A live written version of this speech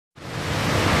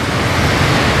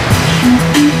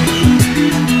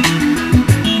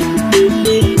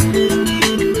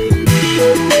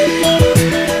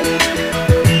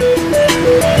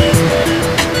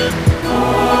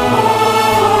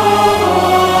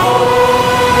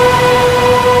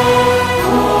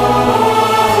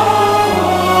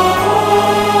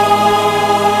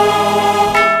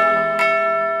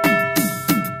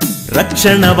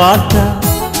రక్షణ వార్త,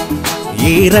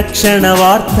 ఏ రక్షణ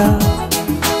వార్త,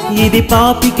 ఇది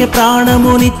పాపికి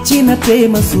ప్రాణమునిచ్చిన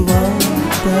ప్రేమ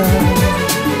సువార్త.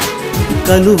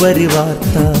 కలువరి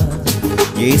వార్త,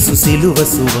 యేసు సిలువ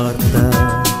సువార్త,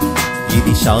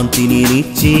 ఇది శాంతిని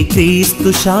నిచ్చే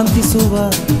క్రీస్తు శాంతి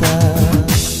సువార్త.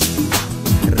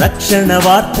 రక్షణ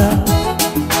వార్త,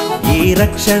 ఏ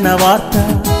రక్షణ వార్త,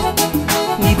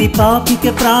 ఇది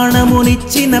పాపికి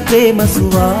ప్రాణమునిచ్చిన ప్రేమ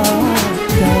సువార్త.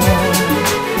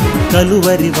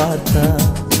 కలువరి వార్త,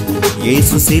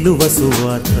 యేసు సిలువ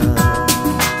సువార్త,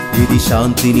 ఇది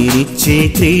శాంతిని నిచ్చే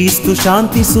క్రీస్తు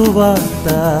శాంతి సువార్త.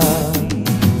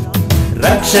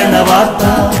 రక్షణ వార్త,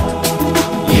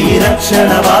 ఈ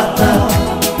రక్షణ వార్త,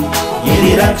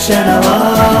 ఇది రక్షణ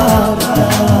వార్త.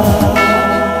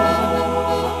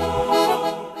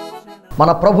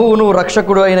 మన ప్రభువును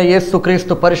రక్షకుడు అయిన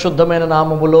యేసుక్రీస్తు పరిశుద్ధమైన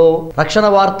నామములో రక్షణ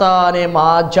వార్త అనే మా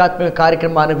ఆధ్యాత్మిక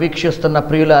కార్యక్రమాన్ని వీక్షిస్తున్న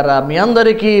ప్రియులారా, మీ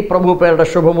అందరికీ ప్రభు పేరట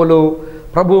శుభములు,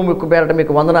 ప్రభు మీకు పేరట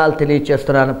మీకు వందనాలు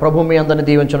తెలియజేస్తున్నాను. ప్రభు మీ అందరిని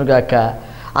దీవించును గాక.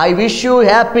 I wish you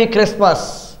happy Christmas.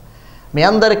 మీ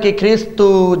అందరికీ క్రీస్తు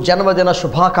జన్మదిన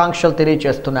శుభాకాంక్షలు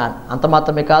తెలియజేస్తున్నాను. అంత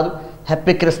మాత్రమే కాదు,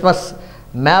 హ్యాపీ క్రిస్మస్,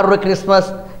 మ్యారీ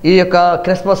క్రిస్మస్. ఈ యొక్క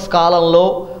క్రిస్మస్ కాలంలో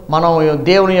మనం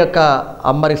దేవుని యొక్క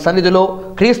మరి సన్నిధిలో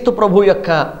క్రీస్తు ప్రభు యొక్క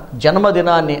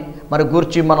జన్మదినాన్ని మరి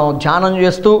గూర్చి మనం ధ్యానం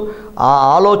చేస్తూ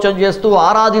ఆలోచన చేస్తూ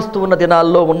ఆరాధిస్తూ ఉన్న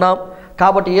దినాల్లో ఉన్నాం.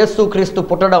 కాబట్టి యేసు క్రీస్తు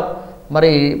పుట్టడం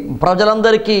మరి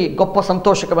ప్రజలందరికీ గొప్ప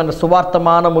సంతోషకరమైన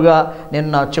సువార్తమానముగా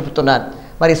నేను చెబుతున్నాను.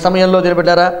 మరి ఈ సమయంలో దేవుని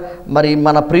బిడ్డలారా, మరి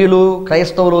మన ప్రియులు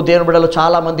క్రైస్తవులు దేవుని బిడ్డలు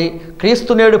చాలామంది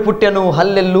క్రీస్తు నేడు పుట్టెను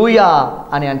హల్లెలూయా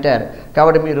అని అంటారు.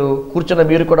 కాబట్టి మీరు కూర్చున్న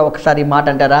మీరు కూడా ఒకసారి ఈ మాట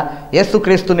అంటారా,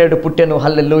 యేసుక్రీస్తు నేడు పుట్టెను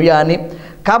హల్లెలూయా అని.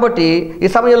 కాబట్టి ఈ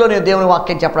సమయంలో నేను దేవుని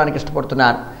వాక్యం చెప్పడానికి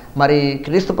ఇష్టపడుతున్నాను. మరి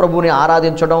క్రీస్తు ప్రభువుని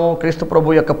ఆరాధించడం, క్రీస్తు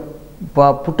ప్రభు యొక్క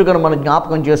పుట్టుకను మనం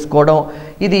జ్ఞాపకం చేసుకోవడం,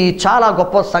 ఇది చాలా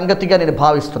గొప్ప సంగతిగా నేను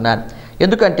భావిస్తున్నాను.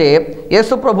 ఎందుకంటే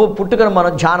యేసు ప్రభు పుట్టుకను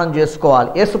మనం ధ్యానం చేసుకోవాలి.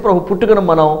 యేసు ప్రభు పుట్టుకను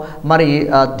మనం మరి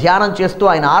ధ్యానం చేస్తూ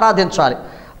ఆయన ఆరాధించాలి.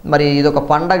 మరి ఇదొక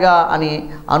పండగ అని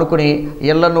అనుకుని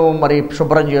ఇళ్లను మరి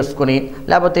శుభ్రం చేసుకుని,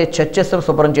 లేకపోతే చర్చెస్ను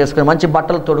శుభ్రం చేసుకుని, మంచి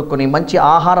బట్టలు తొడుక్కుని, మంచి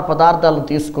ఆహార పదార్థాలను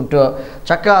తీసుకుంటూ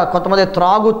చక్కగా కొంతమంది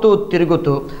త్రాగుతూ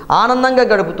తిరుగుతూ ఆనందంగా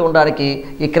గడుపుతూ ఉండడానికి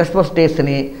ఈ క్రిస్మస్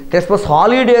డేస్ని క్రిస్మస్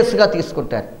హాలిడేస్గా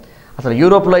తీసుకుంటారు. అసలు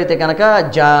యూరోప్లో అయితే కనుక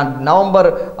నవంబర్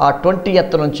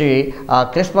 20th నుంచి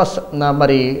క్రిస్మస్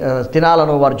మరి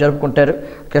దినాలను వారు జరుపుకుంటారు.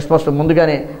 క్రిస్మస్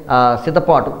ముందుగానే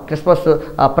సిద్ధపాటు, క్రిస్మస్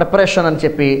ప్రిపరేషన్ అని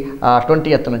చెప్పి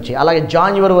 20th నుంచి, అలాగే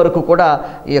జాన్యువరి వరకు కూడా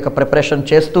ఈ యొక్క ప్రిపరేషన్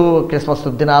చేస్తూ క్రిస్మస్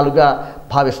దినాలుగా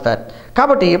భావిస్తారు.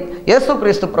 కాబట్టి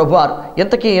యేసుక్రీస్తు ప్రభువారు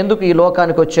ఇంతకీ ఎందుకు ఈ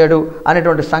లోకానికి వచ్చాడు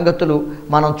అనేటువంటి సంగతులు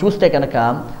మనం చూస్తే కనుక,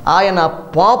 ఆయన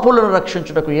పాపులను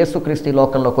రక్షించుటకు యేసుక్రీస్తు ఈ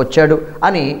లోకంలోకి వచ్చాడు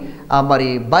అని మరి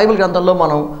బైబిల్ గ్రంథంలో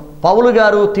మనం పౌలు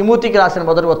గారు తిమోతికి రాసిన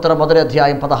మొదటి ఉత్తరం 1వ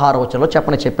అధ్యాయం 16వ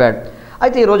వచనంలో చెప్పాడు.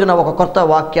 అయితే ఈ రోజున ఒక కొత్త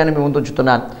వాక్యాన్ని మీ ముందు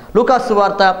ఉంచుతున్నాను. లూకాసు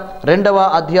సువార్త 2వ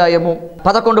అధ్యాయము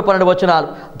 11-12 వచనాలు.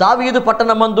 దావీదు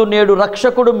పట్టణమందు నేడు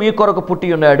రక్షకుడు మీ కొరకు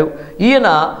పుట్టి ఉన్నాడు, ఈయన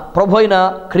ప్రభువైన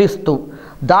క్రీస్తు.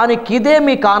 దానికిదే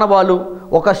మీ కానవాలు,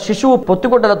 ఒక శిశువు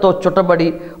పొత్తిగుడ్డలతో చుట్టబడి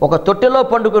ఒక తొట్టెలో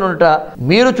పండుకొనుట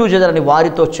మీరు చూచెదరని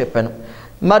వారితో చెప్పాను.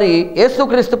 మరి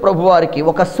యేసుక్రీస్తు ప్రభువారికి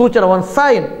ఒక సూచన,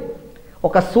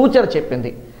 ఒక సూచన చెప్పింది.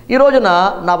 ఈ రోజున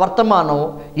నా వర్తమానం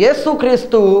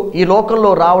యేసుక్రీస్తు ఈ లోకంలో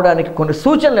రావడానికి కొన్ని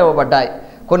సూచనలు ఇవ్వబడ్డాయి,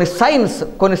 కొన్ని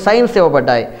సైన్స్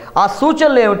ఇవ్వబడ్డాయి. ఆ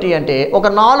సూచనలు ఏమిటి అంటే, ఒక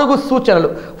 4 సూచనలు,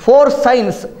 4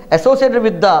 signs associated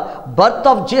with the birth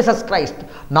of Jesus Christ.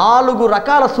 4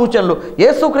 రకాల సూచనలు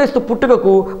యేసుక్రీస్తు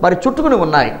పుట్టుకకు మరి చుట్టుకుని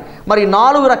ఉన్నాయి. మరి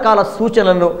 4 రకాల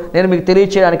సూచనలను నేను మీకు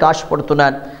తెలియచేయడానికి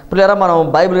ఆశపడుతున్నాను. పిల్లరా, మనం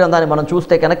బైబిల్ గ్రంథాన్ని మనం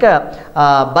చూస్తే కనుక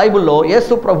బైబిల్లో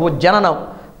యేసు ప్రభు జననం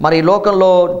మరి లోకంలో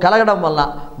కలగడం వలన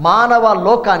మానవ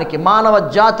లోకానికి, మానవ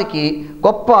జాతికి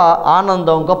గొప్ప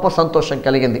ఆనందం, గొప్ప సంతోషం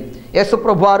కలిగింది. యేసు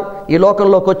ప్రభువారు ఈ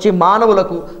లోకంలోకి వచ్చి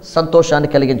మానవులకు సంతోషాన్ని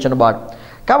కలిగించిన వాడు.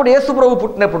 కాబట్టి యేసు ప్రభు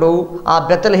పుట్టినప్పుడు ఆ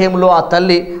బెత్లెహేములో ఆ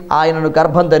తల్లి ఆయనను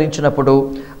గర్భం ధరించినప్పుడు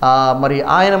మరి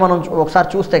ఆయన మనం ఒకసారి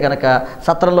చూస్తే కనుక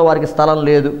సత్రంలో వారికి స్థలం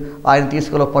లేదు, ఆయన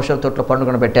తీసుకుని పశువుల తొట్లో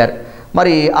పండుగను పెట్టారు.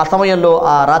 మరి ఆ సమయంలో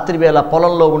ఆ రాత్రి వేళ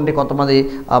పొలంలో ఉండి కొంతమంది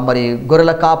మరి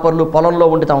గొర్రెల కాపర్లు పొలంలో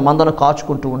ఉండి తమ మందను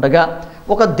కాచుకుంటూ ఉండగా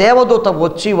ఒక దేవదూత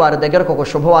వచ్చి వారి దగ్గరకు ఒక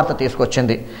శుభవార్త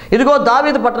తీసుకొచ్చింది. ఇదిగో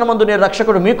దావీదు పట్టణమందు నేడు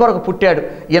రక్షకుడు మీ కొరకు పుట్టాడు,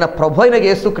 ఈయన ప్రభువైన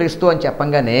యేసుక్రీస్తు అని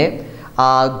చెప్పంగానే ఆ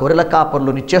గొర్రెల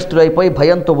కాపర్లు నిశ్చేష్టులైపోయి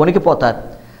భయంతో వణికిపోతారు.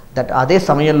 అదే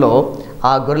సమయంలో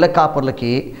ఆ గొర్రెల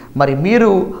కాపర్లకి మరి మీరు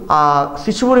ఆ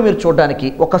శిశువుని మీరు చూడడానికి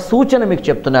ఒక సూచన మీకు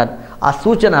చెప్తున్నాను. ఆ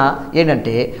సూచన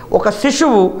ఏంటంటే, ఒక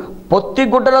శిశువు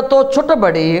పొత్తిగుడ్డలతో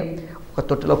చుట్టబడి ఒక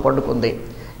తొట్టిలో పండుకుంది.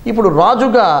 ఇప్పుడు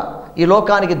రాజుగా, ఈ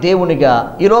లోకానికి దేవునిగా,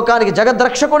 ఈ లోకానికి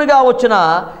జగద్రక్షకునిగా వచ్చిన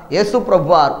యేసు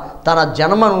ప్రభువారు తన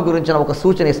జన్మను గురించిన ఒక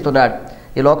సూచన ఇస్తున్నాడు.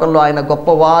 ఈ లోకంలో ఆయన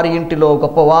గొప్పవారి ఇంటిలో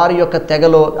గొప్పవారి యొక్క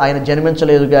తెగలో ఆయన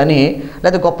జన్మించలేదు కానీ,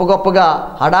 లేదా గొప్పగా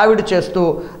హడావిడి చేస్తూ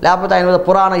లేకపోతే ఆయన మీద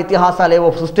పురాణ ఇతిహాసాలు ఏవో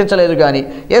సృష్టించలేదు కానీ,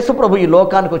 యేసుప్రభు ఈ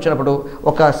లోకానికి వచ్చినప్పుడు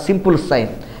ఒక సింపుల్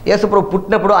సైన్. యేసుప్రభు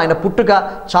పుట్టినప్పుడు ఆయన పుట్టుక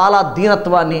చాలా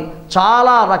దీనత్వాన్ని,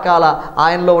 చాలా రకాల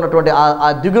ఆయనలో ఉన్నటువంటి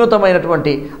ఆ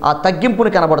దిగునతమైనటువంటి ఆ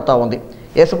తగ్గింపుని కనబడుతూ ఉంది.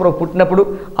 యేసుప్రభు పుట్టినప్పుడు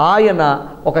ఆయన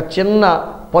ఒక చిన్న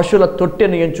పశువుల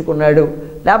తొట్టెను ఎంచుకున్నాడు,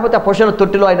 లేకపోతే ఆ పశువుల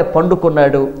తొట్టిలో ఆయన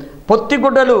పండుకున్నాడు,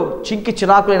 పొత్తిగుడ్డలు చింకి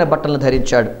చిరాకులైన బట్టలను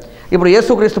ధరించాడు. ఇప్పుడు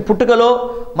యేసుక్రీస్తు పుట్టుకలో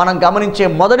మనం గమనించే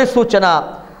మొదటి సూచన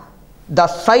the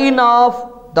sign of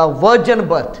the virgin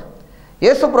birth.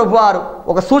 యేసు ప్రభువారు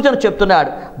ఒక సూచన చెప్తున్నాడు.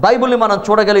 బైబిల్ని మనం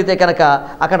చూడగలిగితే కనుక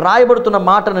అక్కడ రాయబడుతున్న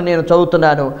మాటను నేను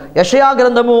చదువుతున్నాను. యెషయా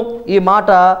గ్రంథము, ఈ మాట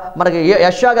మనకి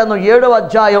యెషయా గ్రంథం 7వ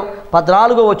అధ్యాయం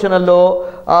 14వ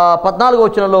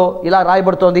వచనంలో ఇలా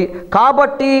రాయబడుతోంది.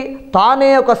 కాబట్టి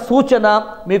తానే ఒక సూచన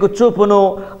మీకు చూపును,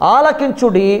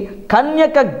 ఆలకించుడి,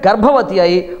 కన్యక గర్భవతి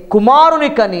అయి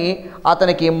కుమారుని కని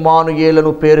అతనికి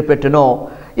ఇమ్మానుయేలును పేరు పెట్టును.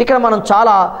 ఇక్కడ మనం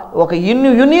చాలా ఒక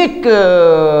యునిక్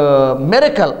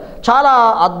మిరకల్, చాలా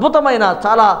అద్భుతమైన,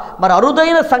 చాలా మరి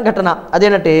అరుదైన సంఘటన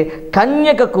అదేంటంటే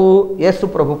కన్యకకు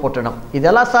యేసుప్రభు పుట్టడం. ఇది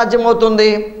ఎలా సాధ్యమవుతుంది?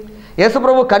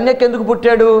 యేసుప్రభు కన్యక ఎందుకు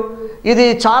పుట్టాడు? ఇది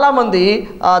చాలామంది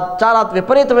చాలా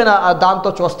విపరీతమైన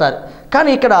దాంతో చూస్తారు. కానీ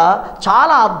ఇక్కడ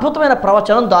చాలా అద్భుతమైన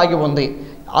ప్రవచనం దాగి ఉంది.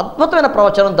 ఆ అద్భుతమైన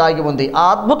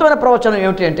ప్రవచనం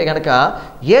ఏమిటి అంటే కనుక,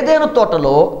 ఏదైనా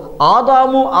తోటలో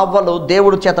ఆదాము అవ్వలు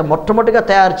దేవుడు చేత మొట్టమొదటిగా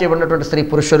తయారు చేయబడినటువంటి స్త్రీ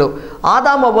పురుషులు.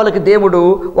 ఆదాము అవ్వలకి దేవుడు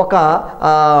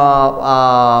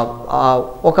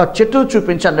ఒక చెట్టును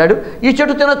చూపించి అన్నాడు, ఈ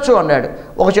చెట్టు తినొచ్చు అన్నాడు.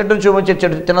 ఒక చెట్టును చూపించి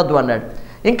చెట్టు తినొద్దు అన్నాడు.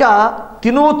 ఇంకా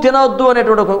తినొద్దు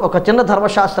అనేటువంటి ఒక చిన్న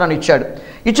ధర్మశాస్త్రాన్ని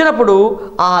ఇచ్చినప్పుడు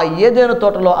ఆ ఏదైనా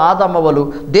తోటలో ఆదామవ్వలు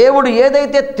దేవుడు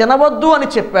ఏదైతే తినవద్దు అని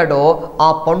చెప్పాడో ఆ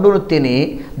పండును తిని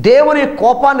దేవుని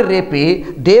కోపాన్ని రేపి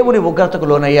దేవుని ఉగ్రతకు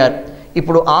లోనయ్యారు.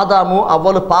 ఇప్పుడు ఆదాము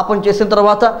అవ్వలు పాపం చేసిన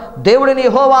తర్వాత దేవుడిని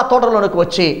యెహోవా తోటలోనికి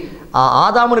వచ్చి ఆ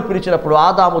ఆదాముని పిలిచినప్పుడు,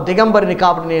 ఆదాము దిగంబరిని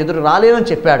కాబట్టి నేను ఎదురు రాలేనని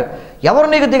చెప్పాడు. ఎవరు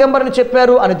నీకు దిగంబరిని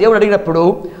చెప్పారు అని దేవుడు అడిగినప్పుడు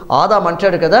ఆదాము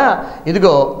అంటాడు కదా,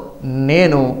 ఇదిగో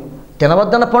నేను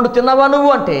తినవద్దన్న పండు తిన్నావా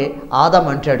నువ్వు అంటే, ఆదాము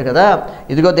అంటాడు కదా,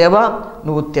 ఇదిగో దేవా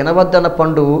నువ్వు తినవద్దన్న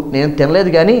పండు నేను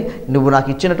తినలేదు కానీ నువ్వు నాకు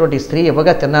ఇచ్చినటువంటి స్త్రీ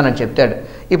ఇవ్వగా తిన్నానని చెప్తాడు.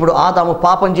 ఇప్పుడు ఆదాము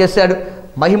పాపం చేశాడు,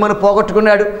 మహిమను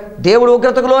పోగొట్టుకున్నాడు, దేవుడు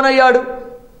ఉగ్రతకు లోనయ్యాడు.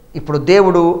 ఇప్పుడు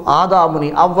దేవుడు ఆదాముని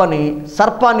అవ్వని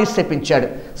సర్పాన్ని శపించాడు,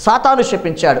 సాతాను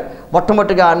శపించాడు.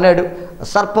 మొట్టమొదటిగా అన్నాడు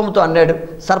సర్పముతో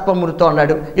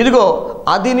అన్నాడు, ఇదిగో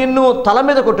అది నిన్ను తల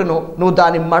మీద కొట్టును, నువ్వు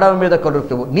దాని మడమ మీద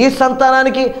కొట్టువు, నీ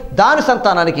సంతానానికి దాని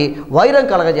సంతానానికి వైరం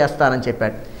కలగజేస్తానని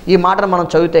చెప్పాడు. ఈ మాటను మనం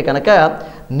చదివితే కనుక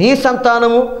నీ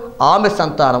సంతానము ఆమె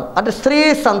సంతానం అంటే స్త్రీ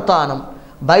సంతానం.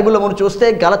 బైబిల్లో మనం చూస్తే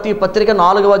గలతీ పత్రిక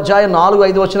 4వ అధ్యాయం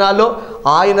 4-5 వచనాల్లో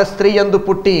ఆయన స్త్రీ యందు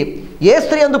పుట్టి, ఏ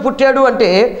స్త్రీ యందు పుట్టాడు అంటే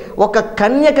ఒక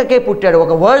కన్యకకే పుట్టాడు,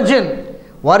 ఒక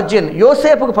వర్జిన్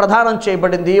యోసేపుకు ప్రదానం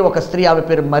చేయబడింది ఒక స్త్రీ, ఆమె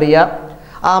పేరు మరియా.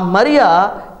 ఆ మరియా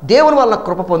దేవుని వల్ల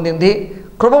కృప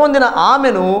పొందిన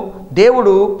ఆమెను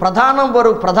దేవుడు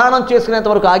ప్రధానం చేసుకునేంత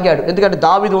వరకు ఆగాడు. ఎందుకంటే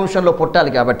దావీదు వంశంలో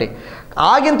పుట్టాలి కాబట్టి.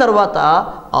 ఆగిన తర్వాత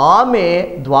ఆమె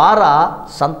ద్వారా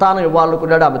సంతానం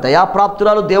ఇవ్వాలనుకున్నాడు. ఆమె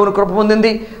దయాప్రాప్తురాలు, దేవుని కృప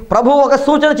పొందింది. ప్రభువు ఒక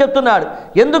సూచన చెప్తున్నాడు,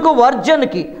 ఎందుకు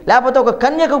వర్జన్కి లేకపోతే ఒక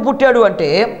కన్యకు పుట్టాడు అంటే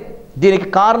దీనికి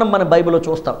కారణం మనం బైబిల్లో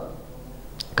చూస్తాం.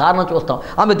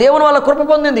 ఆమె దేవుని వల్ల కృప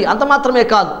పొందింది. అంత మాత్రమే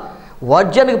కాదు,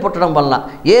 వర్జన్కి పుట్టడం వలన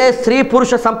ఏ స్త్రీ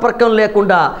పురుష సంపర్కం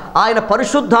లేకుండా ఆయన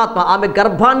పరిశుద్ధాత్మ ఆమె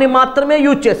గర్భాన్ని మాత్రమే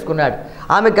యూజ్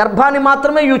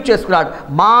చేసుకున్నాడు.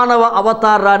 మానవ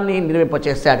అవతారాన్ని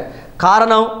నిర్మింపచేశాడు.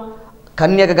 కారణం,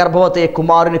 కన్యక గర్భవతి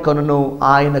కుమారుని కనును,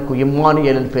 ఆయనకు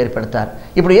ఇమ్మానుయేలుని పేరు పెడతారు.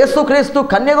 ఇప్పుడు యేసుక్రీస్తు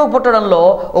కన్యకు పుట్టడంలో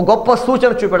ఒక గొప్ప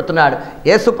సూచన చూపెడుతున్నాడు.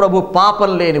 యేసు ప్రభు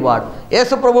పాపం లేనివాడు,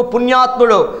 యేసు ప్రభు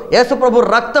పుణ్యాత్ముడు, యేసు ప్రభు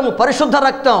రక్తము పరిశుద్ధ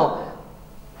రక్తం.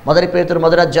 1 పేతురు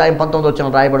 1వ అధ్యాయం 19వ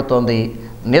వచనం రాయబడుతోంది,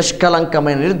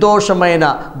 నిష్కలంకమైన నిర్దోషమైన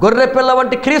గొర్రెపిల్ల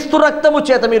వంటి క్రీస్తు రక్తము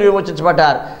చేత మీరు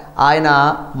విమోచించబడ్డారు. ఆయన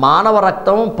మానవ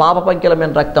రక్తం, పాప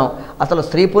పంకిలమైన రక్తం. అసలు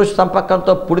స్త్రీ పురుష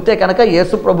సంపర్కంతో పుడితే కనుక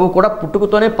యేసు ప్రభువు కూడా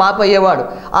పుట్టుకతోనే పాప అయ్యేవాడు.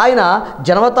 ఆయన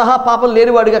జన్మతః పాపం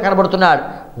లేనివాడిగా కనబడుతున్నాడు.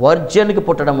 వర్జన్కి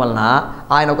పుట్టడం వలన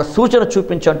ఆయన ఒక సూచన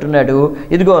చూపించి అంటున్నాడు,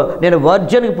 ఇదిగో నేను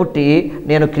వర్జన్కి పుట్టి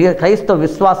నేను క్రైస్తవ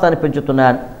విశ్వాసాన్ని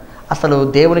పెంచుతున్నాను. అసలు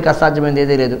దేవునికి అసాధ్యమైనది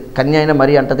ఏదీ లేదు. కన్య అయిన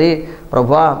మరి అంటది,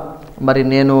 ప్రభువా మరి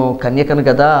నేను కన్యకను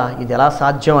కదా, ఇది ఎలా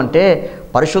సాధ్యం అంటే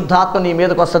పరిశుద్ధాత్మ నీ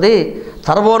మీదకి వస్తుంది,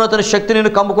 సర్వోన్నతుని శక్తి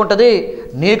నిన్ను కమ్ముకుంటుంది,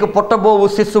 నీకు పుట్టబోవు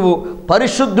శిశువు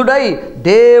పరిశుద్ధుడై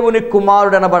దేవుని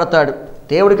కుమారుడు అనబడతాడు.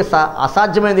 దేవుడికి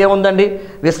అసాధ్యమైనది ఏముందండి?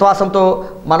 విశ్వాసంతో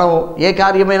మనం ఏ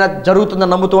కార్యమైనా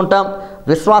జరుగుతుందని నమ్ముతూ ఉంటాం.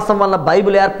 విశ్వాసం వల్ల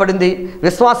బైబిల్ ఏర్పడింది.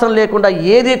 విశ్వాసం లేకుండా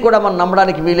ఏది కూడా మనం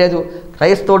నమ్మడానికి వీలేదు.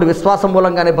 క్రైస్తవుడు విశ్వాసం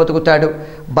మూలంగానే బతుకుతాడు.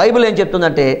 బైబిల్ ఏం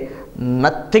చెప్తుందంటే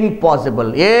నథింగ్ పాసిబుల్,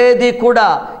 ఏది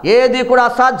కూడా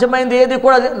అసాధ్యమైంది, ఏది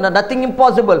కూడా నథింగ్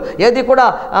ఇంపాసిబుల్, ఏది కూడా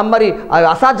మరి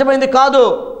అసాధ్యమైంది కాదు.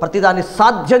 ప్రతిదాన్ని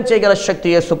సాధ్యం చేయగల శక్తి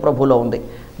యేసు ప్రభువులో ఉంది.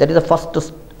 That is the first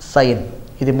sign.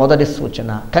 ఇది మొదటి సూచన.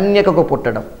 కన్యకకు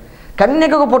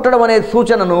పుట్టడం అనే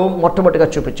సూచనను మొట్టమొదటిగా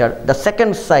చూపించాడు. ద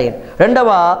సెకండ్ సైన్, రెండవ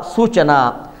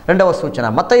సూచన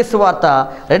మత్తయి సువార్త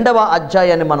 2వ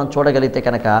అధ్యాయాన్ని మనం చూడగలిగితే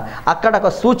కనుక అక్కడ ఒక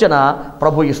సూచన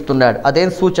ప్రభు ఇస్తున్నాడు. అదేం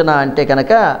సూచన అంటే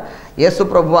కనుక యేసు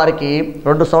ప్రభు వారికి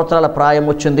 2 సంవత్సరాల ప్రాయం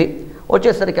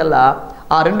వచ్చేసరికల్లా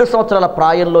ఆ 2 సంవత్సరాల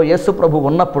ప్రాయంలో యేసు ప్రభు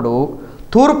ఉన్నప్పుడు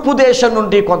తూర్పు దేశం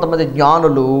నుండి కొంతమంది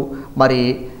జ్ఞానులు మరి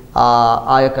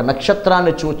ఆ యొక్క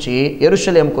నక్షత్రాన్ని చూచి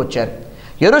యెరూషలేముకు వచ్చారు.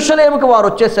 యెరూషలేముకు వారు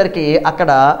వచ్చేసరికి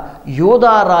అక్కడ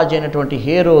యూదా రాజు అయినటువంటి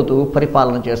హేరోదు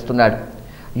పరిపాలన చేస్తున్నాడు.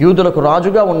 యూదులకు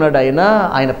రాజుగా ఉన్నాడు.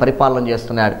 ఆయన పరిపాలన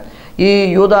చేస్తున్నాడు. ఈ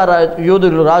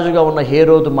యూదులు రాజుగా ఉన్న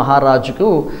హేరోదు మహారాజుకు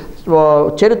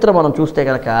చరిత్ర మనం చూస్తే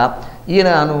కనుక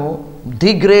ఈయనను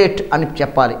ది గ్రేట్ అని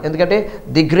చెప్పాలి. ఎందుకంటే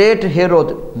ది గ్రేట్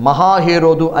హేరోదు,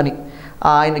 మహాహేరోదు అని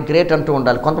ఆయన గ్రేట్ అంటూ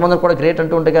ఉండాలి. కొంతమంది కూడా గ్రేట్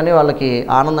అంటూ ఉంటే కానీ వాళ్ళకి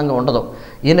ఆనందంగా ఉండదు.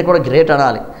 ఈయన కూడా గ్రేట్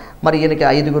అనాలి. మరి ఈయనకి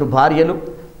 5 భార్యలు.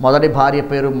 మొదటి భార్య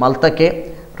పేరు మల్తకే,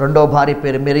 రెండవ భార్య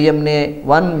పేరు మిరియంనే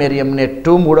 1, మిరియంనే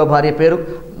 2, మూడో భార్య పేరు,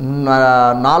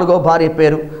 నాలుగో భార్య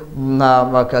పేరు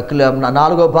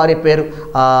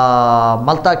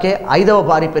మల్తాకే, 5వ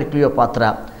భార్య పేరు క్లియోపాత్ర.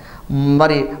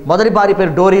 మరి మొదటి భార్య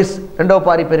పేరు డోరిస్, రెండవ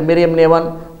భార్య పేరు మిరియంనే 1,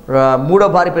 మూడో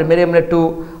భార్య పేరు మిరియంనే 2,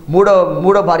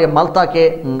 మూడో భార్య మల్తాకే,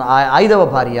 5వ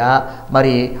భార్య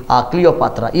మరి ఆ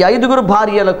క్లియోపాత్ర. ఈ 5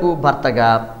 భార్యలకు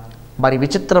భర్తగా మరి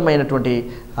విచిత్రమైనటువంటి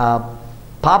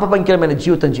పాపభంకిరమైన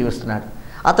జీవితం జీవిస్తున్నాడు.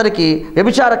 అతనికి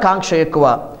వ్యభిచార కాంక్ష ఎక్కువ.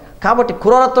 కాబట్టి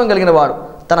క్రూరత్వం కలిగిన వాడు.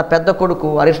 తన పెద్ద కొడుకు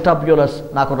అరిస్టాబ్యులస్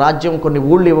నాకు రాజ్యం కొన్ని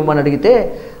ఊళ్ళు ఇవ్వమని అడిగితే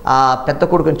ఆ పెద్ద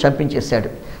కొడుకుని చంపించేశాడు.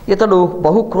 ఇతడు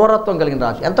బహు క్రూరత్వం కలిగిన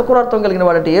రాజు. ఎంత క్రూరత్వం కలిగిన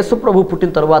వాడంటే యేసు ప్రభు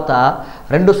పుట్టిన తర్వాత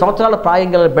 2 సంవత్సరాల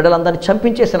ప్రాయం గల బిడ్డలందరినీ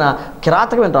చంపించేసిన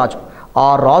కిరాతకమైన రాజు. ఆ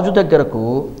రాజు దగ్గరకు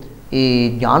ఈ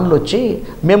జ్ఞానులు వచ్చి,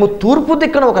 మేము తూర్పు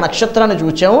దిక్కున ఒక నక్షత్రాన్ని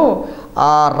చూచాము, ఆ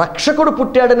రక్షకుడు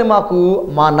పుట్టాడని మాకు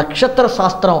మా నక్షత్ర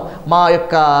శాస్త్రం, మా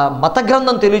యొక్క మత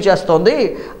గ్రంథం తెలియజేస్తోంది.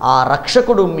 ఆ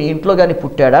రక్షకుడు మీ ఇంట్లో కానీ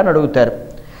పుట్టాడా అని అడుగుతారు.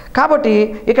 కాబట్టి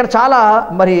ఇక్కడ చాలా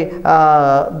మరి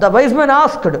the wise men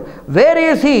asked, where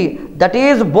is he that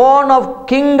is Born of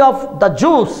king of the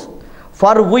Jews,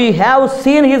 for we have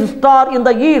seen his star in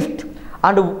the east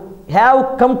and have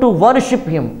come to worship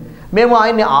him. మేము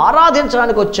ఆయన్ని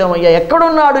ఆరాధించడానికి వచ్చామయ్యా,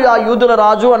 ఎక్కడున్నాడు ఆ యూదుల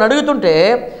రాజు అని అడుగుతుంటే,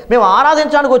 మేము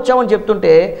ఆరాధించడానికి వచ్చామని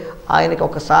చెప్తుంటే ఆయనకి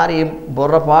ఒకసారి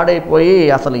బుర్ర పాడైపోయి,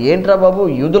 అసలు ఏంట్రా బాబు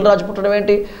యూదుల రాజు పుట్టడం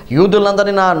ఏంటి,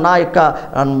 యూదులందరినీ నా యొక్క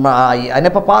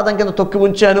అనప పాదం కింద తొక్కి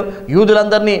ఉంచాను,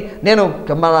 యూదులందరినీ నేను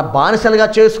మన బానిసలుగా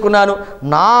చేసుకున్నాను,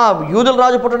 నా యూదుల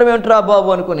రాజు పుట్టడం ఏంట్రా బాబు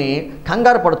అనుకుని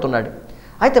కంగారు పడుతున్నాడు.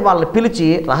 అయితే వాళ్ళని పిలిచి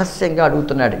రహస్యంగా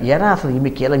అడుగుతున్నాడు, ఎరా అసలు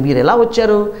మీరు ఎలా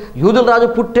వచ్చారు, యూదుల రాజు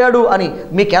పుట్టాడు అని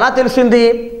మీకు ఎలా తెలిసింది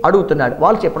అడుగుతున్నాడు.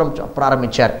 వాళ్ళు చెప్పడం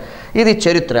ప్రారంభించారు. ఇది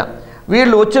చరిత్ర.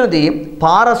 వీళ్ళు వచ్చినది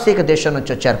పారసీక దేశం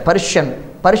నుంచి వచ్చారు. పర్షియా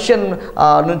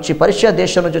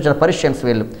దేశం నుంచి వచ్చిన పర్షియన్స్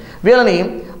వీళ్ళని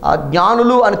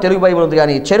జ్ఞానులు అని తెలుగు బైబిల్ ఉంది,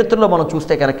 కానీ చరిత్రలో మనం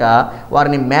చూస్తే కనుక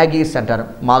వారిని మ్యాగీస్ అంటారు,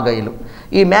 మాగయిలు.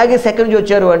 ఈ మ్యాగీస్ ఎక్కడి నుంచి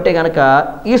వచ్చారు అంటే కనుక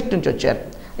ఈస్ట్ నుంచి వచ్చారు.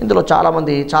 ఇందులో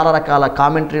చాలామంది చాలా రకాల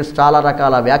కామెంటరీస్, చాలా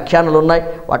రకాల వ్యాఖ్యానాలు ఉన్నాయి.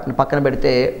 వాటిని పక్కన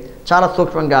పెడితే చాలా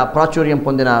సూక్ష్మంగా ప్రాచుర్యం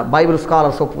పొందిన బైబిల్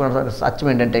స్కాలర్ సూక్ష్మ సత్యం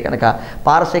ఏంటంటే కనుక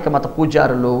పారసీక మత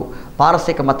పూజారులు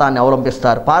పారసీక మతాన్ని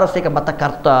అవలంబిస్తారు. పారసీక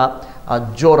మతకర్త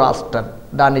జోరాస్టర్,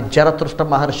 దాన్ని జరతుష్ట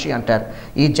మహర్షి అంటారు.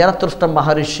 ఈ జరతుష్ట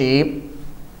మహర్షి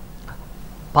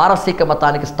పారసీక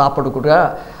మతానికి స్థాపకుడుగా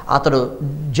అతడు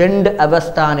జెండ్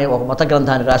అవెస్త అనే ఒక మత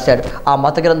గ్రంథాన్ని రాశాడు. ఆ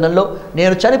మత గ్రంథంలో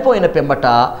నేను చనిపోయిన పిమ్మట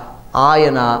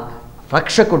ఆయన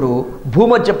రక్షకుడు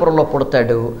భూమధ్యపురంలో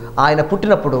పుడతాడు, ఆయన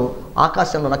పుట్టినప్పుడు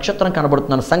ఆకాశంలో నక్షత్రం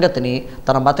కనబడుతున్న సంగతిని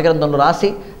తన మత గ్రంథంలో రాసి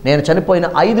నేను చనిపోయిన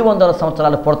 500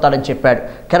 సంవత్సరాలు పుడతాడని చెప్పాడు.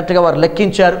 కరెక్ట్గా వారు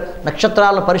లెక్కించారు,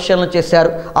 నక్షత్రాలను పరిశీలన చేశారు.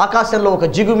 ఆకాశంలో ఒక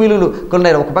జిగుమిలులు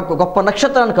కొన్నారు, ఒక గొప్ప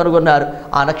నక్షత్రాన్ని కనుగొన్నారు.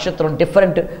 ఆ నక్షత్రం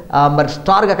డిఫరెంట్ మరి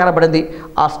స్టార్గా కనబడింది.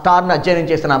 ఆ స్టార్ని అధ్యయనం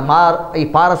చేసిన ఈ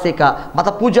పారసీక మత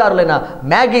పూజారులైన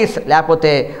మ్యాగీస్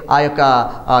లేకపోతే ఆ యొక్క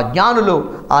జ్ఞానులు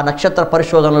ఆ నక్షత్ర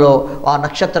పరిశోధనలో ఆ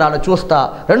నక్షత్రాన్ని చూస్తా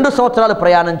 2 సంవత్సరాలు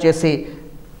ప్రయాణం చేసి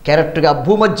కరెక్ట్గా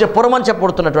భూమధ్యపురం అని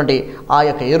చెప్పబడుతున్నటువంటి ఆ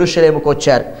యొక్క యెరూషలేముకు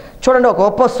వచ్చారు. చూడండి, ఒక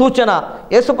గొప్ప సూచన.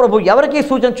 యేసుప్రభు ఎవరికి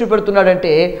సూచన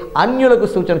చూపెడుతున్నాడంటే అన్యులకు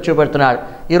సూచన చూపెడుతున్నాడు.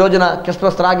 ఈ రోజున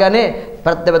క్రిస్మస్ రాగానే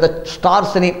పెద్ద పెద్ద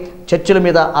స్టార్స్ని చర్చిల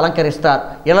మీద అలంకరిస్తారు,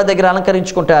 ఇళ్ళ దగ్గర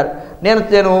అలంకరించుకుంటారు.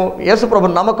 నేను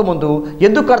యేసుప్రభుని నమ్మక ముందు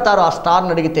ఎందుకు కడతారు ఆ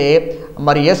స్టార్ని అడిగితే,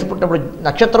 మరి యేసు పుట్టినప్పుడు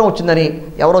నక్షత్రం వచ్చిందని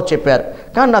ఎవరో చెప్పారు.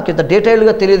 కానీ నాకు ఇంత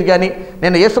డీటెయిల్గా తెలియదు. కానీ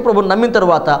నేను యేసుప్రభుని నమ్మిన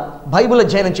తర్వాత, బైబిల్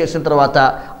అధ్యయనం చేసిన తర్వాత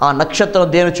ఆ నక్షత్రం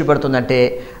దేని చూపెడుతుందంటే,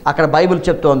 అక్కడ బైబిల్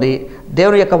చెప్తోంది,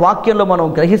 దేవుని యొక్క వాక్యంలో మనం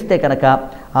గ్రహిస్తే కనుక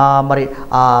మరి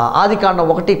ఆదికాండం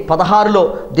 1:16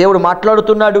 దేవుడు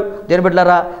మాట్లాడుతున్నాడు. దేని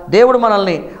బిడ్డలారా, దేవుడు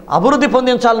మనల్ని అభివృద్ధి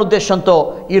పొందించాలనే ఉద్దేశంతో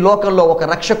ఈ లోకంలో ఒక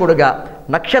రక్షకుడుగా,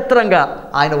 నక్షత్రంగా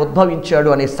ఆయన ఉద్భవించాడు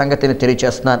అనే సంగతిని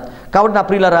తెలియజేస్తున్నాను. కాబట్టి నా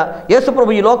ప్రియులారా,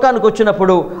 యేసుప్రభు ఈ లోకానికి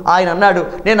వచ్చినప్పుడు ఆయన అన్నాడు,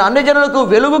 నేను అన్ని జనులకు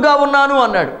వెలుగుగా ఉన్నాను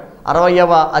అన్నాడు.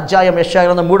 60వ అధ్యాయం యెషయా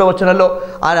గ్రంథం 3వ వచనంలో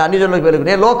ఆయన అన్ని జనులకు వెలుగు,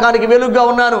 నేను లోకానికి వెలుగుగా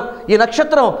ఉన్నాను. ఈ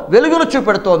నక్షత్రం వెలుగును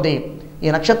చూపెడుతోంది. ఈ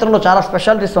నక్షత్రంలో చాలా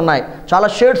స్పెషాలిటీస్ ఉన్నాయి, చాలా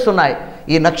షేడ్స్ ఉన్నాయి.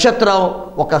 ఈ నక్షత్రం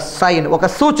ఒక సైన్, ఒక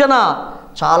సూచన.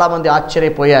 చాలామంది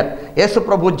ఆశ్చర్యపోయారు.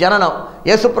 యేసుప్రభు జననం,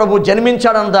 యేసుప్రభు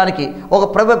జన్మించాడన్న దానికి ఒక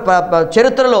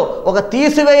చరిత్రలో ఒక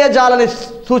తీసివేయజాలని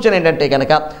సూచన ఏంటంటే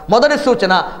కనుక, మొదటి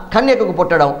సూచన కన్యకకు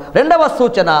పుట్టడం, రెండవ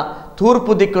సూచన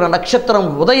తూర్పు దిక్కున నక్షత్రం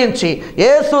ఉదయించి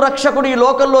యేసు రక్షకుడు ఈ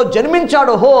లోకంలో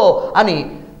జన్మించాడు హో అని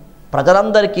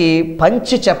ప్రజలందరికీ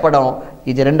పంచి చెప్పడం.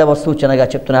 ఇది రెండవ సూచనగా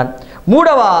చెప్తున్నాను.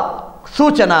 మూడవ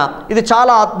సూచన, ఇది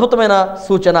చాలా అద్భుతమైన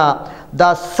సూచన, the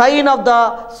sign of the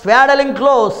స్వాడలింగ్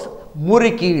clothes,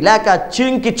 మురికి లేక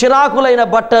చింకి చిరాకులైన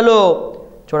బట్టలు.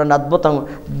 చూడండి, అద్భుతం.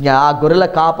 ఆ గొర్రెల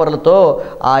కాపరులతో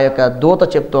ఆ యొక్క దూత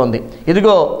చెప్తోంది,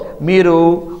 ఇదిగో మీరు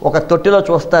ఒక తొట్టిలో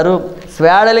చూస్తారు,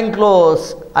 స్వాడలింగ్ క్లోత్స్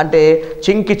అంటే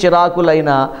చింకి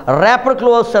చిరాకులైన, ర్యాపర్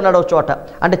క్లోత్స్ అన్నాడు చోట,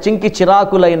 అంటే చింకి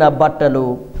చిరాకులైన బట్టలు.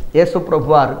 యేసు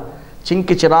ప్రభువారు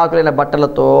చింకి చిరాకులైన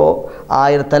బట్టలతో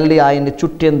ఆయన తల్లి ఆయన్ని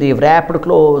చుట్టింది, ర్యాప్డ్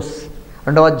క్లోత్స్.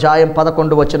 2వ అధ్యాయం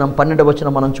 11 వచనం 12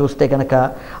 వచనం మనం చూస్తే కనుక,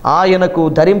 ఆయనకు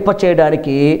ధరింప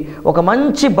చేయడానికి ఒక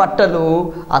మంచి బట్టలు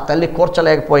ఆ తల్లి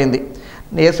కూర్చలేకపోయింది.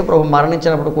 యేసుప్రభు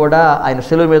మరణించినప్పుడు కూడా ఆయన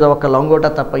శిలువ మీద ఒక లంగోట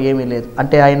తప్ప ఏమీ లేదు.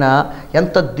 అంటే ఆయన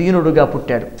ఎంత దీనుడుగా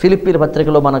పుట్టాడు. ఫిలిప్పీల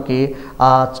పత్రికలో మనకి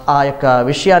ఆ యొక్క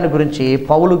విషయాన్ని గురించి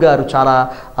పౌలు గారు చాలా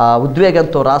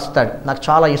ఉద్వేగంతో రాస్తాడు. నాకు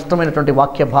చాలా ఇష్టమైనటువంటి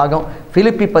వాక్య భాగం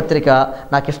ఫిలిప్పీ పత్రిక,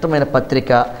 నాకు ఇష్టమైన పత్రిక.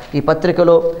 ఈ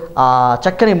పత్రికలో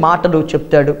చక్కని మాటలు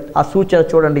చెప్తాడు. ఆ సూచన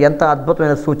చూడండి, ఎంత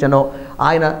అద్భుతమైన సూచనో.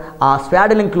 ఆయన ఆ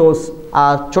స్వాడలింగ్ క్లోత్స్, ఆ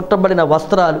చుట్టబడిన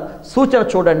వస్త్రాలు సూచన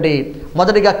చూడండి.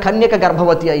 మొదటిగా కన్యక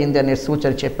గర్భవతి అయింది అనే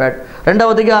సూచన చెప్పాడు.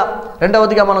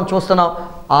 రెండవదిగా మనం చూస్తున్నాం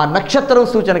ఆ నక్షత్రం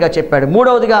సూచనగా చెప్పాడు.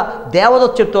 మూడవదిగా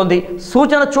దేవదూత చెప్తోంది,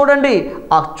 సూచన చూడండి,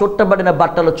 ఆ చుట్టబడిన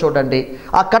బట్టలు చూడండి,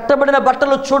 ఆ కట్టబడిన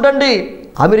బట్టలు చూడండి.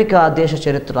 అమెరికా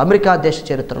దేశ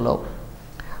చరిత్రలో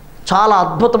చాలా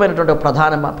అద్భుతమైనటువంటి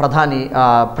ప్రధాని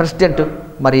ప్రెసిడెంట్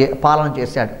మరి పాలన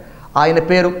చేశాడు. ఆయన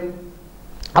పేరు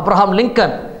అబ్రహాం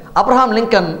లింకన్.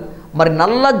 మరి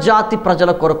నల్ల జాతి ప్రజల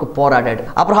కొరకు పోరాడాడు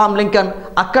అబ్రహాం లింకన్.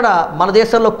 అక్కడ మన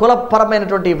దేశంలో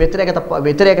కులపరమైనటువంటి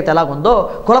వ్యతిరేకత ఎలాగుందో,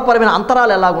 కులపరమైన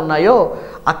అంతరాలు ఎలాగున్నాయో,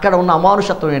 అక్కడ ఉన్న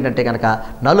అమానుషత్వం ఏంటంటే కనుక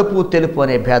నలుపు తెలుపు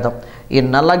అనే భేదం. ఈ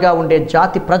నల్లగా ఉండే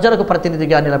జాతి ప్రజలకు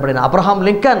ప్రతినిధిగా నిలబడిన అబ్రహాం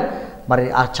లింకన్ మరి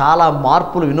ఆ చాలా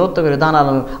మార్పులు, వినూత్న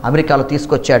విధానాలను అమెరికాలో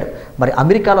తీసుకొచ్చాడు. మరి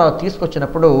అమెరికాలో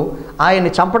తీసుకొచ్చినప్పుడు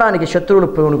ఆయన్ని చంపడానికి శత్రువులు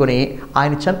పూనుకొని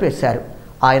ఆయన చంపేశారు.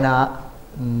 ఆయన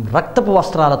రక్తపు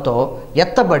వస్త్రాలతో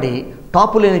ఎత్తబడి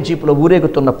టాపు లేని జీపులో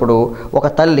ఊరేగుతున్నప్పుడు ఒక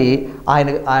తల్లి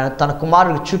ఆయన తన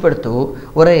కుమారుడికి చూపెడుతూ,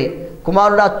 ఒరే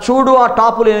కుమారుడా, చూడు ఆ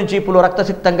టాపు లేని జీపులో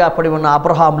రక్తసిక్తంగా పడి ఉన్న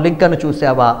అబ్రహాం లింకన్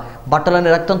చూసావా,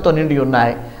 బట్టలన్నీ రక్తంతో నిండి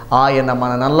ఉన్నాయి, ఆయన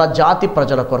మన నల్ల జాతి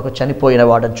ప్రజల కొరకు చనిపోయిన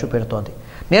వాడని చూపెడుతోంది.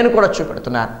 నేను కూడా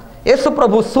చూపెడుతున్నాను. యేసు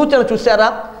ప్రభు సూచన చూసారా,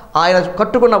 ఆయన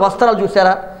కట్టుకున్న వస్త్రాలు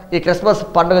చూసారా. ఈ క్రిస్మస్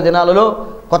పండుగ దినాలలో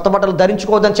కొత్త బట్టలు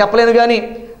ధరించుకోవద్దని చెప్పలేను, కానీ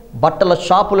బట్టల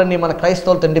షాపులన్నీ మన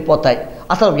క్రైస్తవులు తిండిపోతాయి.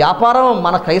 అసలు వ్యాపారం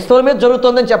మన క్రైస్తవుల మీద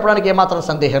జరుగుతుందని చెప్పడానికి ఏమాత్రం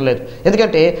సందేహం లేదు.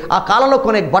 ఎందుకంటే ఆ కాలంలో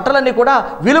కొనే బట్టలన్నీ కూడా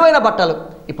విలువైన బట్టలు.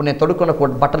 ఇప్పుడు నేను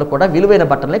తొడుక్కున్న బట్టలు కూడా విలువైన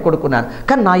బట్టలనే కొడుకున్నాను.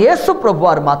 కానీ నా యేసు ప్రభు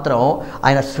వారు మాత్రం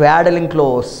ఆయన స్వాడలింగ్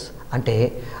క్లోత్స్ అంటే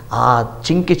ఆ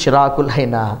చింకి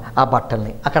చిరాకులైన ఆ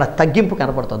బట్టల్ని, అక్కడ తగ్గింపు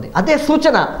కనపడుతుంది. అదే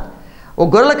సూచన. ఓ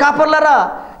గొర్రెల కాపర్లరా,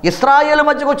 ఇశ్రాయేలు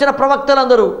మధ్యకు వచ్చిన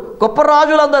ప్రవక్తలందరూ, గొప్ప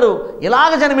రాజులందరూ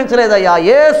ఇలాగ జన్మించలేదయ్యా.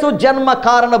 యేసు జన్మ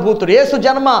కారణభూతుడు, యేసు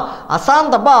జన్మ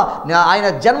అశాంతబ్బా, ఆయన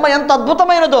జన్మ ఎంత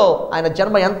అద్భుతమైనదో, ఆయన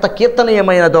జన్మ ఎంత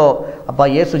కీర్తనీయమైనదో. అబ్బా,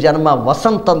 యేసు జన్మ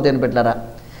వసంతం. దేని బిడ్డలారా,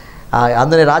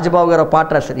 అందులో రాజబాబు గారు పాట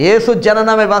రాశారు, యేసు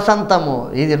జననమే వసంతము.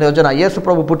 ఇది రోజున యేసు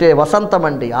ప్రభు పుట్టే వసంతం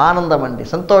అండి, ఆనందం అండి,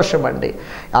 సంతోషం అండి.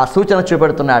 ఆ సూచన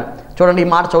చూపెడుతున్నాడు. చూడండి, ఈ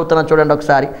మాట చదువుతున్నాను చూడండి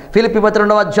ఒకసారి. ఫిలిప్పీ పత్రిక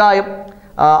 2వ అధ్యాయం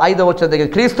 5వ వచనం దగ్గర,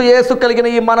 క్రీస్తు యేసు కలిగిన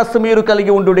ఈ మనస్సు మీరు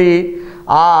కలిగి ఉండుడి.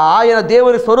 ఆయన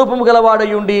దేవుని స్వరూపము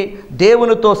గలవాడయుండి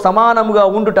దేవునితో సమానముగా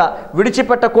ఉండుట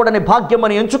విడిచిపెట్టకూడని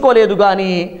భాగ్యమని ఎంచుకోలేదు,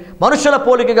 కానీ మనుషుల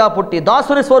పోలికగా పుట్టి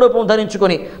దాసుని స్వరూపం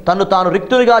ధరించుకొని తన్ను తాను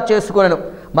రిక్తునిగా చేసుకొనెను.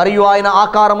 మరియు ఆయన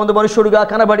ఆకారమందు మనుష్యుడుగా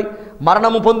కనబడి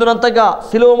మరణము పొందినంతగా,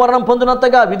 శిలువ మరణం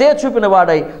పొందినంతగా విధేయ చూపిన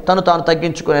వాడై తను తాను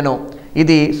తగ్గించుకునేను.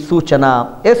 ఇది సూచన.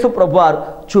 యేసు ప్రభువారు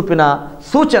చూపిన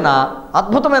సూచన,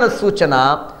 అద్భుతమైన సూచన.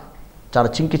 చాలా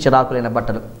చింకి చిరాకులైన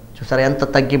బట్టలు. చూసారా ఎంత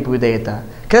తగ్గింపు, విధేయత.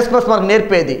 క్రిస్మస్ మనకు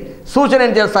నేర్పేది సూచన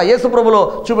ఏం తెలుసా? యేసు ప్రభులో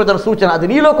చూపుతున్న సూచన అది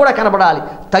నీలో కూడా కనబడాలి.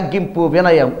 తగ్గింపు,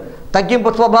 వినయం, తగ్గింపు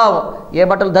స్వభావం. ఏ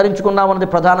బట్టలు ధరించుకున్నామన్నది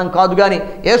ప్రధానం కాదు, కానీ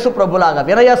యేసు ప్రభులాగా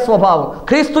వినయ స్వభావం,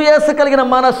 క్రీస్తు యేసు కలిగిన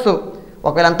మనస్సు.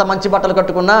 ఒకవేళ ఎంత మంచి బట్టలు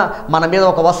కట్టుకున్నా మన మీద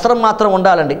ఒక వస్త్రం మాత్రం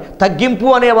ఉండాలండి. తగ్గింపు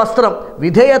అనే వస్త్రం,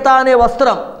 విధేయత అనే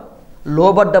వస్త్రం,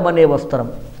 లోబడ్డం అనే వస్త్రం.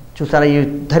 చూసారా, ఇవి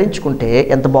ధరించుకుంటే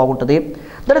ఎంత బాగుంటుంది.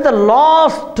 That is the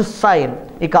last sign.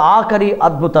 ఇక ఆఖరి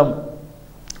అద్భుతం,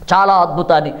 చాలా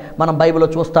అద్భుతాన్ని మనం బైబిల్లో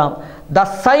చూస్తాం. The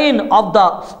sign of the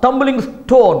stumbling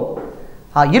stone.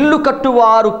 ఆ ఇల్లు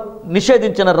కట్టువారు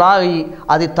నిషేధించిన రాయి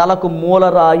అది తలకు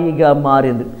మూలరాయిగా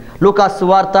మారింది. లూకాసు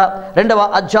సువార్త 2వ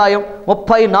అధ్యాయం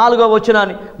 34వ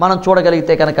వచనాన్ని మనం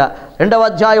చూడగలిగితే కనుక 2వ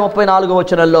అధ్యాయం 34వ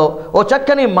వచనంలో ఓ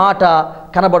చక్కని మాట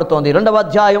కనబడుతోంది. 2వ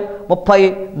అధ్యాయం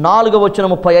 34వ వచనం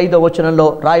 35వ వచనంలో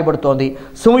రాయబడుతోంది.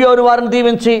 సిమియోను వారిని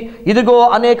దీవించి, ఇదిగో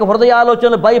అనేక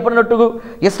హృదయాలోచనలు భయపడినట్టుకు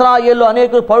ఇశ్రాయేలు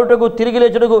అనేకులు పడుటకు తిరిగి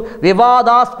లేచుటకు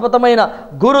వివాదాస్పదమైన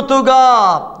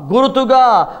గురుతుగా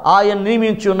ఆయన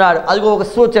నియమించి ఉన్నాడు. అదిగో ఒక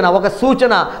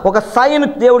సూచన, ఒక సైన్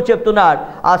దేవుడు చెప్తున్నాడు.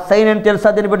 ఆ సైన్ ఏంటి తెలుసా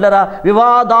దీని బిడ్డలారా?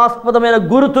 వివాదాస్పదమైన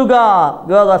గురుతుగా.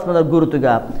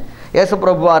 యేసు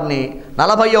ప్రభు వారిని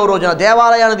 40వ రోజున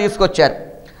దేవాలయాన్ని తీసుకొచ్చారు.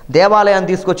 దేవాలయాన్ని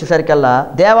తీసుకొచ్చేసరికల్లా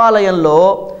దేవాలయంలో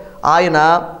ఆయన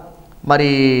మరి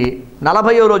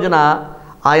 40వ రోజున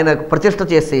ఆయన ప్రతిష్ఠ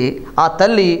చేసి ఆ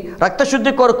తల్లి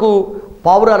రక్తశుద్ధి కొరకు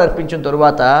పావురాలు అర్పించిన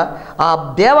తరువాత ఆ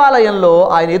దేవాలయంలో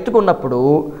ఆయన ఎత్తుకున్నప్పుడు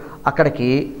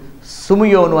అక్కడికి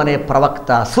సిమియోను అనే ప్రవక్త,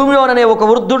 సిమియోను అనే ఒక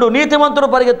వృద్ధుడు, నీతిమంతుడు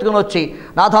పరిగెత్తుకుని వచ్చి,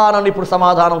 నాథానని ఇప్పుడు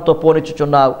సమాధానంతో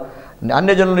పోనిచ్చుచున్నావు,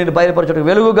 అన్యజనులు నేను బయలుపరచుటకు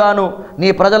వెలుగుగాను, నీ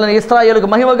ప్రజలను ఇశ్రాయేలుకు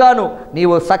మహిమగాను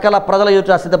నీవు సకల ప్రజల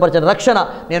ఎదుట సిద్ధపరిచిన రక్షణ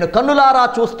నేను కన్నులారా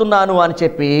చూస్తున్నాను అని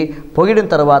చెప్పి పొగిడిన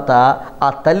తర్వాత ఆ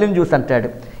తల్లిని చూసి అంటాడు,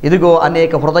 ఇదిగో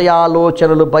అనేక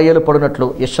హృదయాలోచనలు బయలుపడినట్లు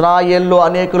ఇశ్రాయేల్లో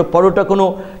అనేకులు పడుటకును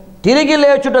తిరిగి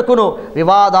లేచుటకును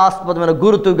వివాదాస్పదమైన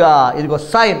గుర్తుగా, ఇదిగో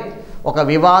సైన్, ఒక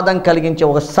వివాదం కలిగించే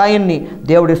ఒక సైన్ని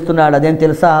దేవుడు ఇస్తున్నాడు. అదేం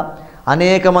తెలుసా?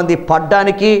 అనేక మంది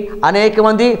పడ్డానికి, అనేక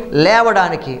మంది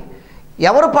లేవడానికి.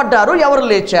 ఎవరు పడ్డారు, ఎవరు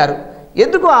లేచారు?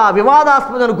 ఎందుకు ఆ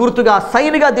వివాదాస్పదమైన గుర్తుగా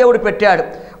సైన్గా దేవుడు పెట్టాడు?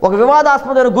 ఒక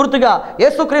వివాదాస్పదమైన గుర్తుగా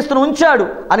యేసుక్రీస్తును ఉంచాడు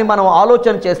అని మనం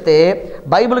ఆలోచన చేస్తే,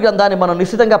 బైబిల్ గ్రంథాన్ని మనం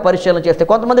నిశ్చితంగా పరిశీలన చేస్తే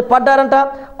కొంతమంది పడ్డారంట,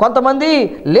 కొంతమంది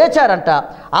లేచారంట.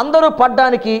 అందరూ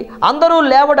పడ్డానికి, అందరూ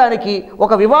లేవడానికి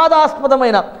ఒక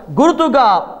వివాదాస్పదమైన గుర్తుగా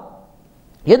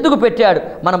ఎందుకు పెట్టాడు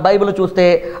మనం బైబిల్ చూస్తే?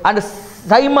 And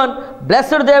Simon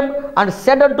blessed them and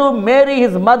said unto Mary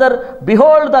his mother,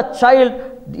 behold the child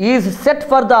is set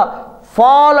for the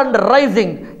fall and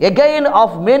rising again of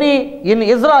many in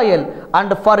Israel, and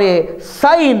for a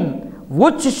sign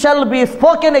which shall be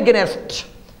spoken against.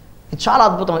 ఇది చాలా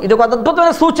అద్భుతం. ఇది ఒక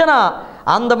అద్భుతమైన సూచన.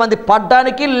 అంతమంది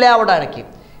పడ్డానికి, లేవడానికి.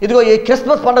 ఇదిగో ఈ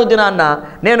క్రిస్మస్ పండుగ దినాన్న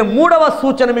నేను 3వ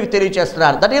సూచన మీకు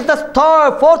తెలియజేస్తున్నాను. That is the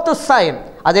 4th sign.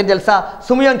 అదేం తెలుసా?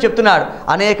 సిమియోను చెప్తున్నాడు,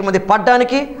 అనేక మంది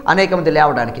పడ్డానికి, అనేక మంది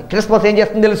లేవడానికి. క్రిస్మస్ ఏం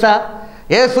చేస్తుంది తెలుసా?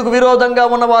 యేసుకు విరోధంగా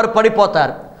ఉన్నవారు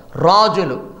పడిపోతారు.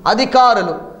 రాజులు,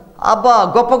 అధికారులు, అబ్బా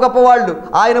గొప్ప గొప్ప వాళ్ళు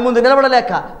ఆయన ముందు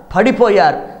నిలబడలేక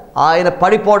పడిపోయారు. ఆయన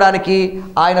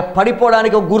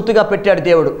పడిపోవడానికి ఒక గుర్తుగా పెట్టాడు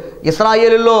దేవుడు.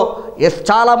 ఇశ్రాయేలులో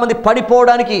చాలామంది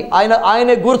పడిపోవడానికి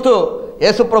ఆయనే గుర్తు.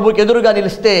 యేసు ప్రభుకి ఎదురుగా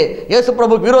నిలిస్తే, యేసు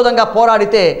ప్రభుకి విరోధంగా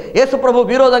పోరాడితే, యేసు ప్రభుకి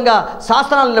విరోధంగా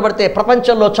శాసనాలు నిలబడితే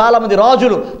ప్రపంచంలో చాలామంది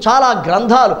రాజులు, చాలా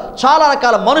గ్రంథాలు, చాలా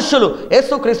రకాల మనుషులు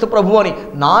యేసుక్రీస్తు ప్రభు అని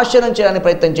నాశనం చేయడానికి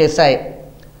ప్రయత్నం చేశాయి.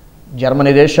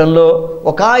 జర్మనీ దేశంలో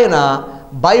ఒక ఆయన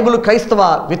బైబిల్ క్రైస్తవ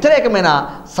వ్యతిరేకమైన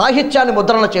సాహిత్యాన్ని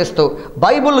ముద్రణ చేస్తూ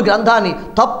బైబిల్ గ్రంథాన్ని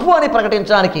తప్పు అని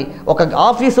ప్రకటించడానికి ఒక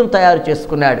ఆఫీసును తయారు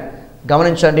చేసుకున్నాడు.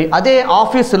 గమనించండి, అదే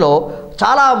ఆఫీసులో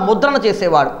చాలా ముద్రణ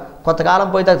చేసేవాడు. కొంతకాలం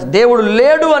పోయితే దేవుడు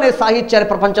లేడు అనే సాహిత్యాన్ని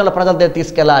ప్రపంచంలో ప్రజల దగ్గర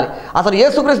తీసుకెళ్ళాలి, అసలు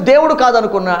యేసుక్రీస్తు దేవుడు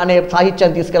అనే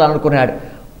సాహిత్యాన్ని తీసుకెళ్ళాలనుకున్నాడు.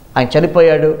 ఆయన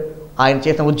చనిపోయాడు. ఆయన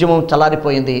చేసిన ఉద్యమం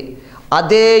చల్లారిపోయింది.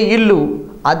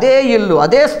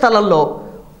 అదే స్థలంలో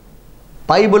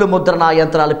బైబిల్ ముద్రణ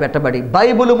యంత్రాలు పెట్టబడి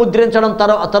బైబిల్ ముద్రించడం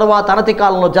తరువాత అనతి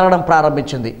కాలంలో జరగడం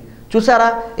ప్రారంభించింది. చూసారా,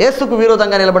 యేసుకు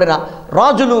విరోధంగా నిలబడిన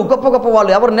రాజులు, గొప్ప గొప్ప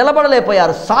వాళ్ళు ఎవరు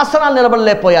నిలబడలేకపోయారు, శాసనాలు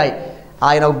నిలబడలేకపోయాయి.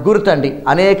 ఆయన గుర్తు అండి,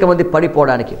 అనేక మంది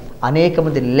పడిపోవడానికి, అనేక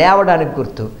మంది లేవడానికి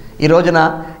గుర్తు. ఈ రోజున,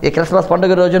 ఈ క్రిస్మస్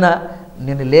పండుగ రోజున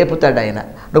నిన్ను లేపుతాడు ఆయన.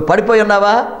 నువ్వు పడిపోయి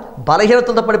ఉన్నావా?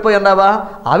 బలహీనతలతో పడిపోయి ఉన్నావా?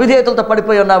 అవిధేయతలతో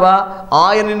పడిపోయి ఉన్నావా?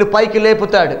 ఆయన నిన్ను పైకి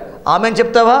లేపుతాడు. ఆమెన్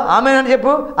చెప్తావా? ఆమెన్ అని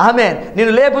చెప్పు. ఆమెన్.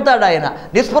 నిన్ను లేపుతాడు ఆయన.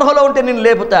 నిస్పృహలో ఉంటే నిన్ను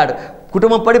లేపుతాడు.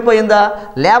 కుటుంబం పడిపోయిందా?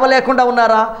 లేవలేకుండా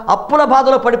ఉన్నారా? అప్పుల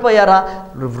బాధలో పడిపోయారా?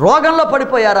 రోగంలో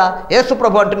పడిపోయారా? యేసు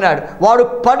ప్రభు అంటున్నాడు, వాడు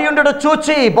పడి ఉండడం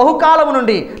చూచి బహుకాలం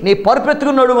నుండి నీ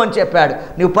పరుపెత్తుకున్నాడు అని చెప్పాడు.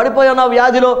 నువ్వు పడిపోయి ఉన్న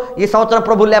వ్యాధిలో ఈ సంవత్సరం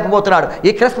ప్రభు లేపబోతున్నాడు. ఈ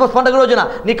క్రిస్మస్ పండుగ రోజున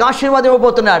నీకు ఆశీర్వాదం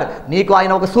ఇవ్వబోతున్నాడు. నీకు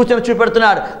ఆయన ఒక సూచన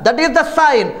చూపెడుతున్నాడు. That is the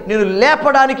sign. నేను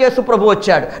లేపడానికి యేసు ప్రభు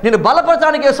వచ్చాడు, నేను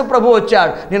బలపరచడానికి యేసు ప్రభు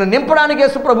వచ్చాడు, నేను నింపడానికి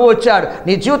యేసు ప్రభు వచ్చాడు,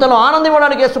 నీ జీవితంలో ఆనందం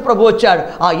ఇవ్వడానికి యేసు ప్రభు వచ్చాడు.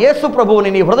 ఆ యేసు ప్రభువుని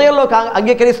నీ హృదయంలో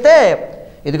అంగీకరిస్తే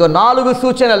ఇదిగో 4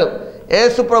 సూచనలు.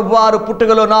 యేసు ప్రభువారు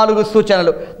పుట్టుకలో 4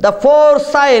 సూచనలు. The 4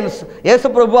 science. యేసు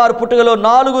ప్రభువారు పుట్టుకలో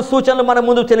 4 సూచనలు మన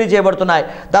ముందు తెలియజేయబడుతున్నాయి.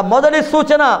 మొదటి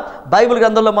సూచన బైబిల్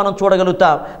గ్రంథంలో మనం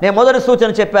చూడగలుగుతాం. నేను మొదటి సూచన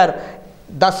చెప్పాను,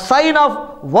 the sign of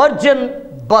virgin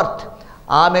birth.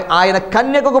 ఆయన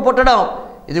కన్యకకు పుట్టడం.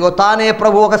 ఇదిగో తానే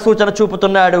ప్రభు ఒక సూచన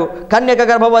చూపుతున్నాడు. కన్యక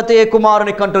గర్భవతి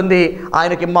కుమారుని కంటుంది,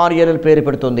 ఆయనకి ఇమ్మానుయేలు పేరు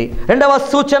పెడుతుంది. రెండవ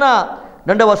సూచన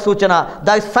the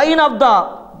sign of the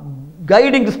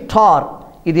guiding star.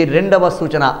 ఇది రెండవ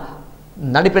సూచన.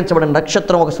 నడిపించబడిన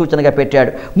నక్షత్రం ఒక సూచనగా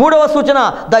పెట్టాడు. మూడవ సూచన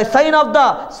the sign of the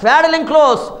స్వాడలింగ్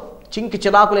clothes. చింకి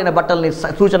చిరాకులైన బట్టల్ని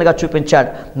సూచనగా చూపించాడు.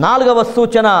 4వ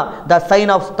సూచన the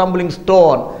sign of stumbling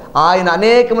stone. ఆయన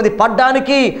అనేక మంది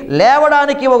పడ్డానికి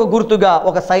లేవడానికి ఒక గుర్తుగా,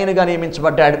 ఒక సైన్గా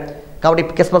నియమించబడ్డాడు. కాబట్టి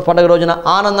క్రిస్మస్ పండుగ రోజున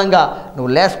ఆనందంగా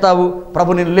నువ్వు లేస్తావు,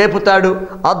 ప్రభు నిన్ను లేపుతాడు,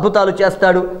 అద్భుతాలు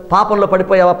చేస్తాడు. పాపంలో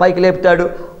పడిపోయావా, పైకి లేపుతాడు.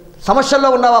 సమస్యల్లో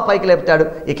ఉన్నావా, పైకి లేపుతాడు.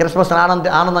 ఈ క్రిస్మస్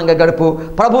ఆనందంగా గడుపు.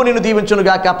 ప్రభు నిన్ను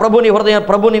దీవించునుగాక. ప్రభుని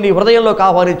నీ హృదయంలోకి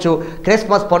ఆహ్వానించు.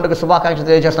 క్రిస్మస్ పండుగ శుభాకాంక్షలు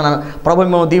తెలియజేస్తున్నాను. ప్రభు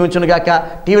మిమ్మల్ని దీవించునుగాక.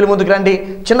 టీవీల ముందుకు రండి.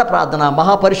 చిన్న ప్రార్థన.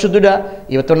 మహాపరిశుద్ధుడా,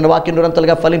 ఇవతున్న వాక్యం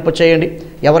నిరంతరంగా ఫలింపు చేయండి.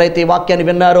 ఎవరైతే ఈ వాక్యాన్ని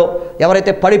విన్నారో,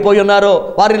 ఎవరైతే పడిపోయి ఉన్నారో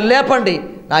వారిని లేపండి.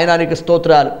 నాయన నీకు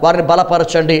స్తోత్రాలు. వారిని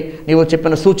బలపరచండి. నీవు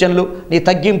చెప్పిన సూచనలు, నీ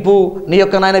తగ్గింపు, నీ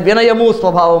యొక్క నాయన వినయము,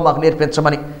 స్వభావం మాకు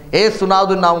నేర్పించమని యేసు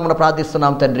నామమున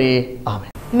ప్రార్థిస్తున్నాం తండ్రి. ఆమేన్.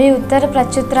 మీ ఉత్తర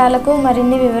ప్రత్యుత్తరాలకు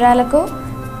మరిన్ని వివరాలకు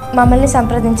మమ్మల్ని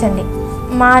సంప్రదించండి.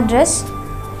 మా అడ్రస్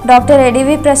డాక్టర్ A.D.V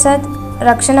ప్రసాద్,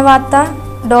 రక్షణ వార్త,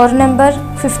 డోర్ నెంబర్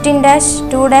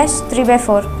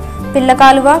 15-2-3/4,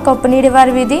 పిల్లకాలువ,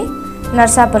 కొప్పనీడివారి వీధి,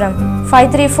 నర్సాపురం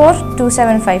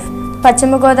 534275,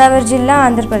 పశ్చిమ గోదావరి జిల్లా,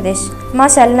 ఆంధ్రప్రదేశ్. మా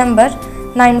సెల్ నంబర్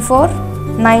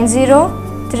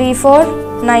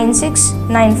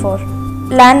 9490349694,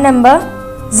 ల్యాండ్ నంబర్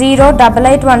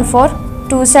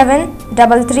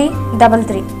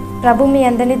 08814273333. ప్రభు మీ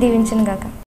అందరినీ దీవించును గాక.